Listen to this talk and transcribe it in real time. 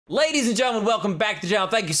Ladies and gentlemen, welcome back to the channel.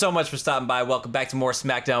 Thank you so much for stopping by. Welcome back to more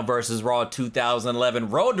Smackdown versus Raw 2011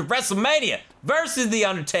 Road to WrestleMania versus The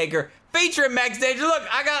Undertaker, featuring Max Danger. Look,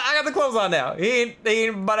 I got the clothes on now. He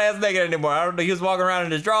ain't butt-ass naked anymore. I don't know, he was walking around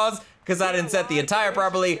in his drawers because I didn't set the attire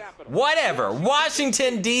properly. Whatever.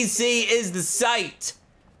 Washington, D.C. is the site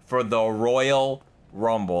for the Royal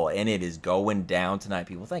Rumble, and it is going down tonight,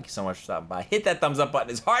 people. Thank you so much for stopping by. Hit that thumbs up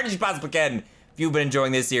button as hard as you possibly can. If you've been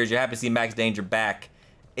enjoying this series, you're happy to see Max Danger back.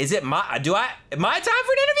 Is it my time for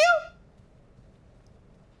an interview?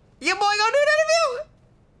 Your boy gonna do an interview?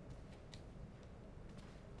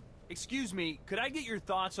 Excuse me, could I get your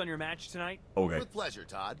thoughts on your match tonight? Okay. With pleasure,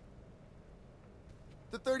 Todd.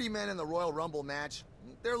 The 30 men in the Royal Rumble match,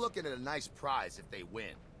 they're looking at a nice prize if they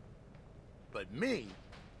win. But me,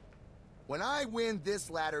 when I win this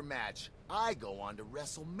ladder match, I go on to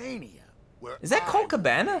WrestleMania, where Is that Colt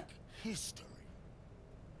Cabana? History.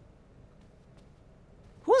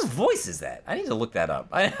 Whose voice is that? I need to look that up.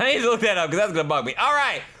 I need to look that up because that's gonna bug me. All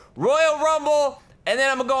right, Royal Rumble, and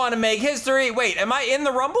then I'm gonna go on and make history. Wait, am I in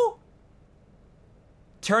the Rumble?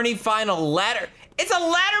 Tourney final ladder. It's a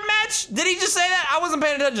ladder match? Did he just say that? I wasn't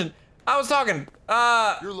paying attention. I was talking.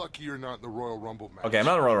 You're lucky you're not in the Royal Rumble match. Okay, I'm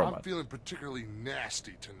not in the Royal Rumble. I'm feeling particularly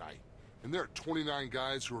nasty tonight, and there are 29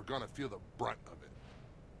 guys who are gonna feel the brunt of it.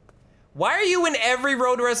 Why are you in every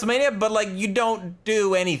Road to WrestleMania, but like you don't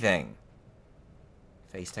do anything?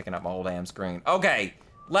 Face taking up my whole damn screen. Okay,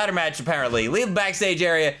 ladder match apparently. Leave the backstage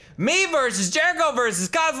area. Me versus Jericho versus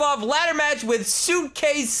Kozlov. Ladder match with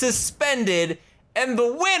suitcase suspended. And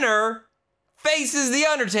the winner faces The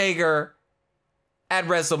Undertaker at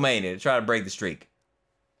WrestleMania to try to break the streak.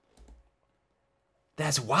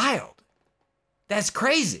 That's wild. That's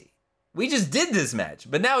crazy. We just did this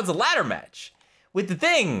match, but now it's a ladder match with the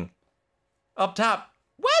thing up top.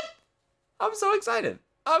 What? I'm so excited.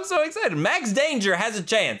 I'm so excited. Max Danger has a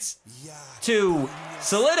chance to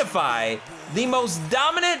solidify the most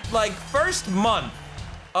dominant, like, first month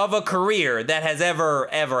of a career that has ever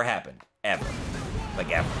happened. Ever.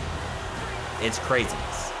 Like, ever. It's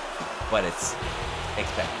craziness. But it's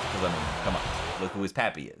expected. Because, I mean, come on. Look who his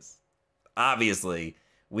pappy is. Obviously,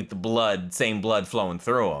 with the blood, same blood flowing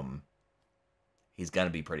through him, he's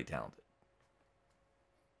gonna be pretty talented.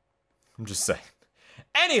 I'm just saying.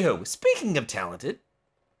 Anywho, speaking of talented,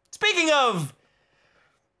 speaking of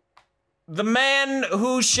the man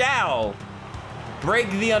who shall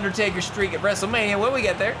break the Undertaker streak at WrestleMania, when we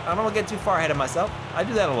get there, I don't want to get too far ahead of myself. I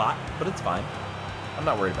do that a lot, but it's fine. I'm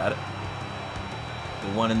not worried about it.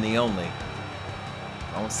 The one and the only.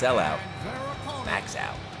 Don't sell out. Max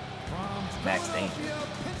out. Max Danger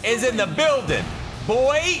is in the building,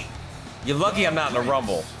 boy. You're lucky I'm not in the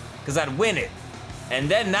Rumble, because I'd win it. And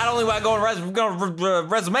then not only would I go to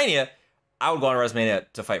WrestleMania, I would go on WrestleMania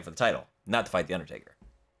to fight for the title, not to fight The Undertaker.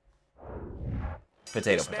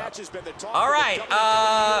 Potato. All right,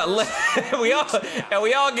 we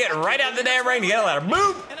all get right out the damn ring to get a ladder.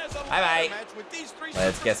 Boom! Bye-bye.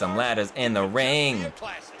 Let's get some ladders in the ring.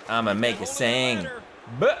 I'm gonna make you sing.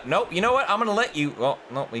 But, nope, you know what? I'm gonna let you, well,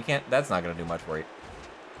 no, we can't, that's not gonna do much for you.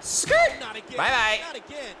 Skirt! Bye-bye.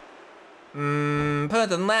 Put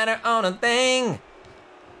the ladder on a thing.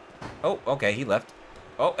 Oh, okay, he left.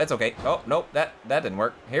 Oh, that's okay. Oh, nope, that didn't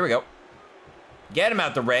work. Here we go. Get him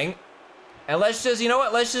out the ring. And let's just, you know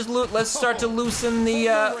what? Let's start to loosen the,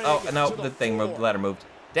 oh, no, the thing moved, the ladder moved.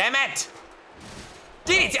 Damn it!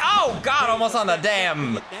 DDT, oh God, almost on the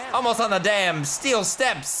damn steel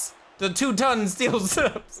steps. The 2-ton steel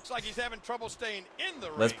steps. Looks like he's having trouble staying in the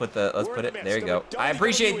ring. Let's put it, there you go. I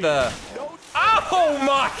appreciate the, oh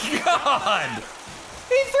my God!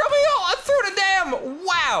 He threw me all through the damn,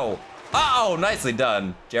 wow! Uh-oh, nicely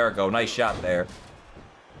done, Jericho, nice shot there.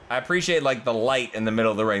 I appreciate like the light in the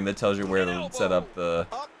middle of the ring that tells you where to set up the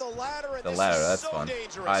ladder, that's fun.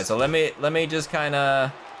 All right, so let me just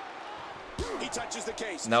kinda,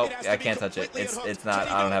 nope, I can't touch it. It's not,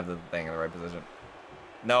 I don't have the thing in the right position.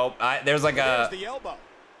 Nope, there's like a,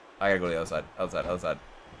 I gotta go to the other side.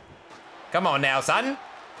 Come on now, son.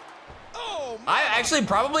 I actually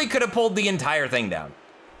probably could have pulled the entire thing down,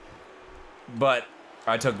 but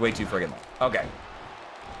I took way too friggin' long. Okay,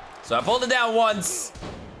 so I pulled it down once.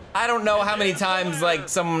 I don't know how many times like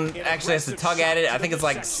someone actually has to tug at it. I think it's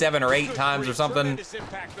like 7 or 8 times or something.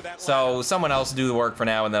 So someone else do the work for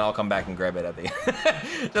now, and then I'll come back and grab it at the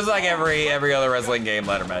end. Just like every other wrestling game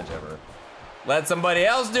ladder match ever. Let somebody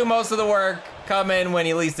else do most of the work, come in when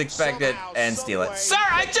you least expect it, and steal it. Sir,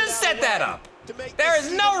 I just set that up. There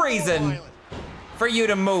is no reason for you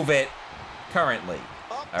to move it currently.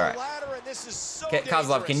 All right.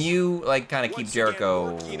 Kozlov, can you like kind of keep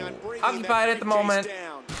Jericho occupied at the moment?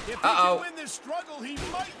 Uh-oh.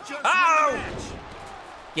 Oh!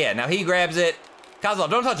 Yeah, now he grabs it. Kozlov,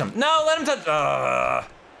 don't touch him. No, let him touch.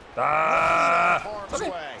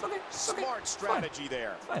 Okay. Smart strategy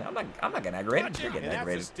there. It's fine. I'm not getting aggravated. You're getting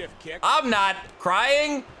aggravated. I'm not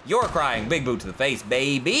crying. You're crying. Big boot to the face,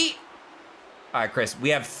 baby. All right, Chris. We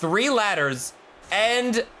have 3 ladders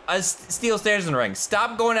and a steel stairs in the ring.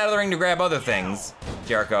 Stop going out of the ring to grab other things,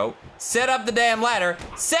 Jericho. Set up the damn ladder.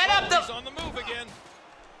 Set up the. He's on the move again.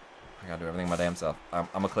 I gotta do everything my damn self. I'm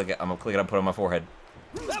gonna click it. I'm gonna click it. I'm put it on my forehead.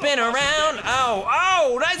 Spin around.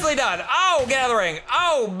 Oh, nicely done. Oh, get out of the ring.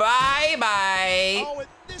 Oh, bye. Oh,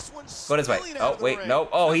 this one's Go this way. Oh, wait, no.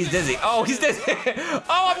 Oh, he's dizzy. Oh, he's dizzy. Oh,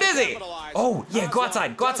 I'm dizzy. Oh, yeah, go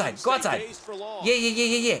outside. Go outside. Go outside.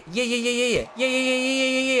 Yeah.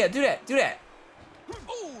 Do that. Do that.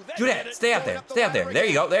 Stay out there. Stay out there. There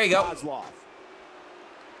you go. There you go.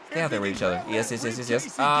 Stay out there with each other. Yes.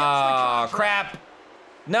 Oh, crap.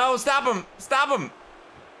 No, stop him. Stop him.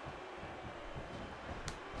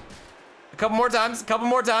 A couple more times.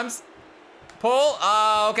 Pull.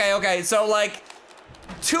 Okay. So, like,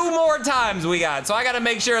 2 more times we got. So I got to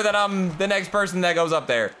make sure that I'm the next person that goes up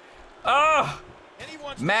there.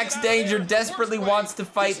 Max Danger desperately wants to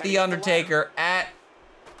fight The Undertaker at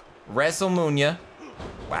WrestleMania.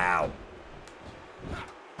 Wow.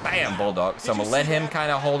 Bam, Bulldog. So I'm going to let him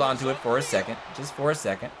kind of hold on to it for a second. Just for a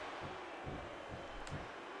second.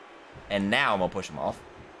 And now I'm going to push him off.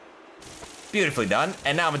 Beautifully done.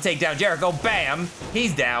 And now I'm gonna take down Jericho. Bam!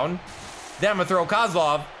 He's down. Then I'm gonna throw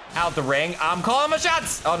Kozlov out the ring. I'm calling my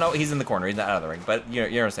shots! Oh no, he's in the corner. He's not out of the ring. But you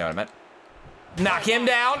understand what I meant. Knock him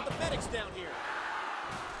down.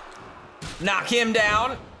 Knock him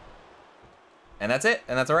down. And that's it.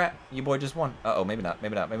 And that's a wrap. You boy just won. Uh-oh, maybe not.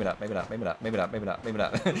 Yes,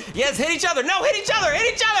 hit each other. No, hit each other.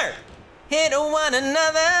 Hit one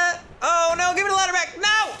another. Oh no, give me the ladder back.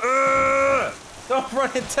 No! Don't run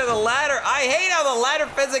into the ladder. I hate how the ladder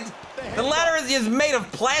physics, the ladder is just made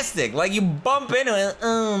of plastic. Like you bump into it,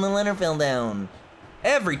 oh, the ladder fell down.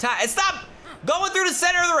 Every time. And stop going through the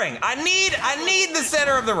center of the ring. I need the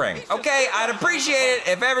center of the ring, okay? I'd appreciate it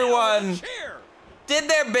if everyone did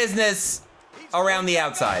their business around the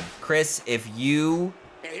outside. Chris, if you...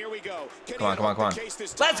 Here we go. Come on.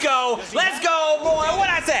 Let's go, boy.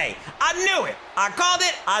 What'd I say? I knew it. I called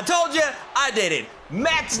it. I told you. I did it.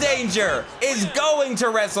 Max Danger is going to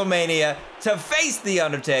WrestleMania to face The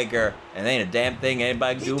Undertaker, and there ain't a damn thing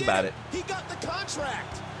anybody can do about it. He got the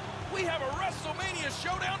contract. We have a WrestleMania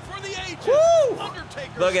showdown for the ages. Woo!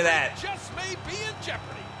 Undertaker's Look at that. Just may be in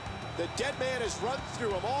jeopardy. The dead man has run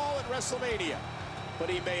through them all at WrestleMania, but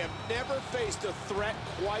he may have never faced a threat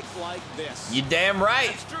quite like this. You damn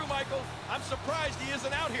right. That's true, Michael. I'm surprised he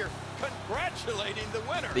isn't out here congratulating the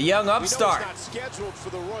winner. The young upstart. We know he's not scheduled for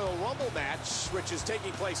the Royal Rumble match, which is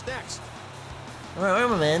taking place next. Royal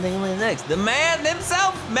Rumble man taking place next. The man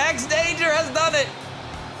himself, Max Danger, has done it.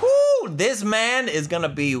 Whoo! This man is gonna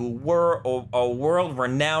be a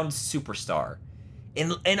world-renowned superstar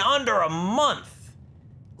in under a month.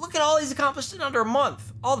 Look at all he's accomplished in under a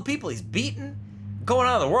month. All the people he's beaten. Going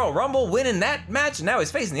out of the Royal Rumble, winning that match, and now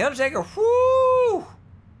he's facing The Undertaker. Whoo!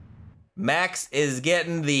 Max is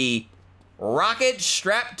getting the rocket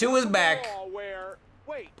strapped to his back.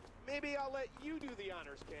 Wait, maybe I'll let you do the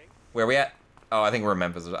honors, King. Where we at? Oh, I think we're in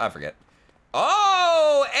Memphis. I forget.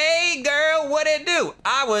 Oh, hey, girl, what it do?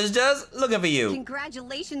 I was just looking for you.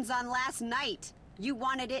 Congratulations on last night. You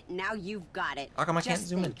wanted it, now you've got it. How come I can't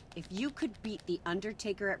zoom in? If you could beat The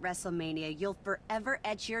Undertaker at WrestleMania, you'll forever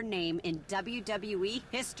etch your name in WWE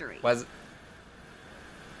history. Why is it?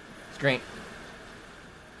 Screen.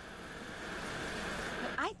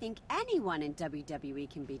 But I think anyone in WWE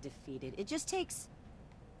can be defeated. It just takes...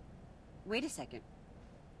 Wait a second.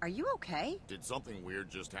 Are you okay? Did something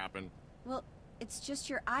weird just happen? Well, it's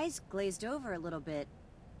just your eyes glazed over a little bit.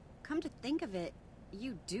 Come to think of it,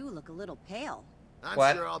 you do look a little pale. I'm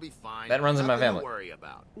What? sure I'll be fine. That runs in my Nothing family. to worry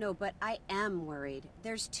about. No, but I am worried.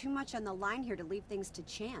 There's too much on the line here to leave things to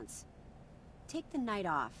chance. Take the night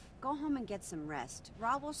off. Go home and get some rest.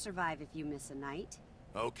 Raw will survive if you miss a night.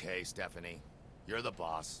 Okay, Stephanie. You're the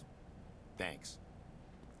boss. Thanks.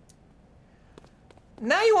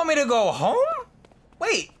 Now you want me to go home?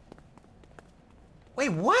 Wait,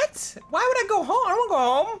 what? Why would I go home? I don't want to go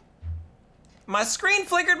home. My screen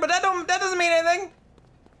flickered, but that doesn't mean anything.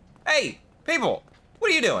 Hey, people, what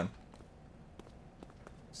are you doing?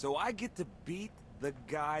 So I get to beat the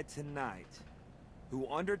guy tonight who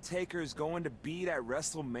Undertaker is going to beat at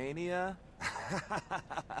WrestleMania?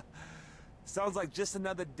 Sounds like just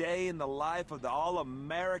another day in the life of the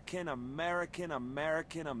all-American, American.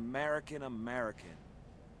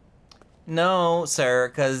 No, sir,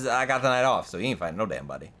 because I got the night off, so you ain't fighting no damn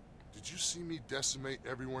buddy. Did you see me decimate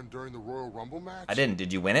everyone during the Royal Rumble match? I didn't.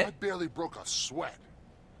 Did you win it? I barely broke a sweat.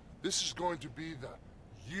 This is going to be the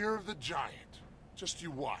Year of the Giant. Just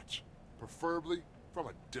you watch, preferably from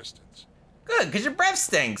a distance. Good, because your breath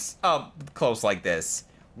stinks. Oh, close like this.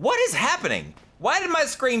 What is happening? Why did my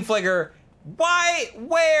screen flicker? Why?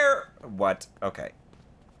 Where? What? Okay.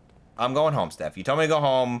 I'm going home, Steph. You told me to go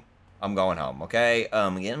home. I'm going home, okay?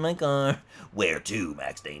 Get in my car. Where to,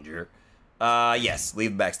 Max Danger? Yes,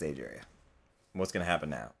 leave the backstage area. What's gonna happen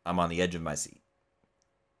now? I'm on the edge of my seat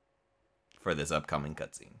for this upcoming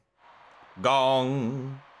cutscene.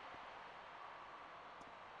 Gong.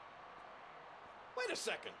 Wait a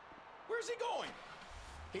second. Where's he going?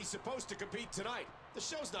 He's supposed to compete tonight. The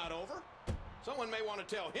show's not over. Someone may want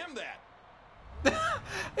to tell him that.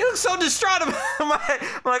 He looks so distraught. I'm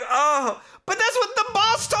like, oh, but that's what the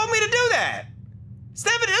boss told me to do that.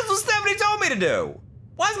 Stephanie, that's what Stephanie told me to do.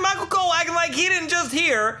 Why is Michael Cole acting like he didn't just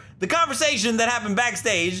hear the conversation that happened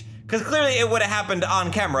backstage? Because clearly it would have happened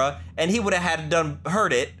on camera and he would have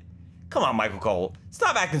heard it. Come on, Michael Cole.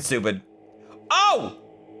 Stop acting stupid. Oh!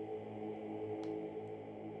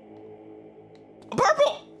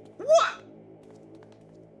 Purple! What?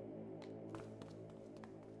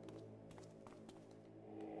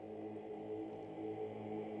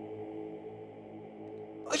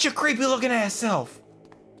 What's your creepy looking ass self?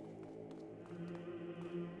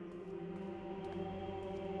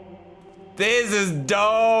 This is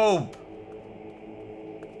dope.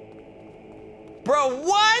 Bro,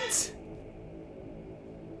 what?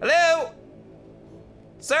 Hello?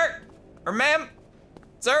 Sir? Or ma'am?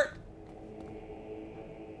 Sir?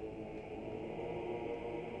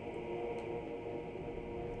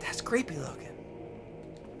 That's creepy looking.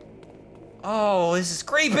 Oh, this is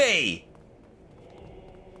creepy.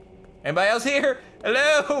 Anybody else here?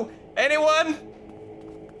 Hello? Anyone?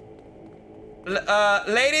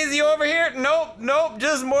 Ladies, you over here? Nope,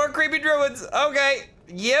 just more creepy druids. Okay,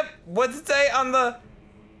 yep. What's it say on the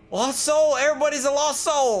lost soul? Everybody's a lost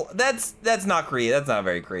soul. That's not creative. That's not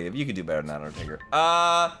very creative. You could do better than that, Undertaker.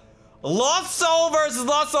 Lost soul versus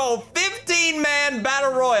lost soul. 15-man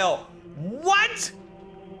battle royal. What?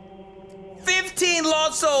 15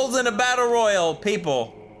 lost souls in a battle royal,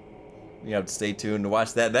 people. You have to stay tuned to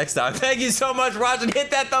watch that next time. Thank you so much for watching.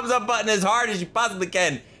 Hit that thumbs up button as hard as you possibly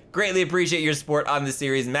can. Greatly appreciate your support on this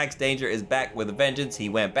series. Max Danger is back with a vengeance. He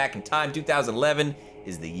went back in time. 2011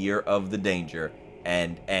 is the year of the Danger.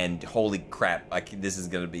 And holy crap, this is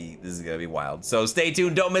gonna be wild. So stay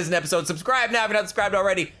tuned, don't miss an episode. Subscribe now if you're not subscribed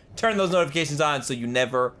already. Turn those notifications on so you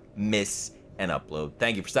never miss an upload.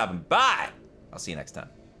 Thank you for stopping by. I'll see you next time.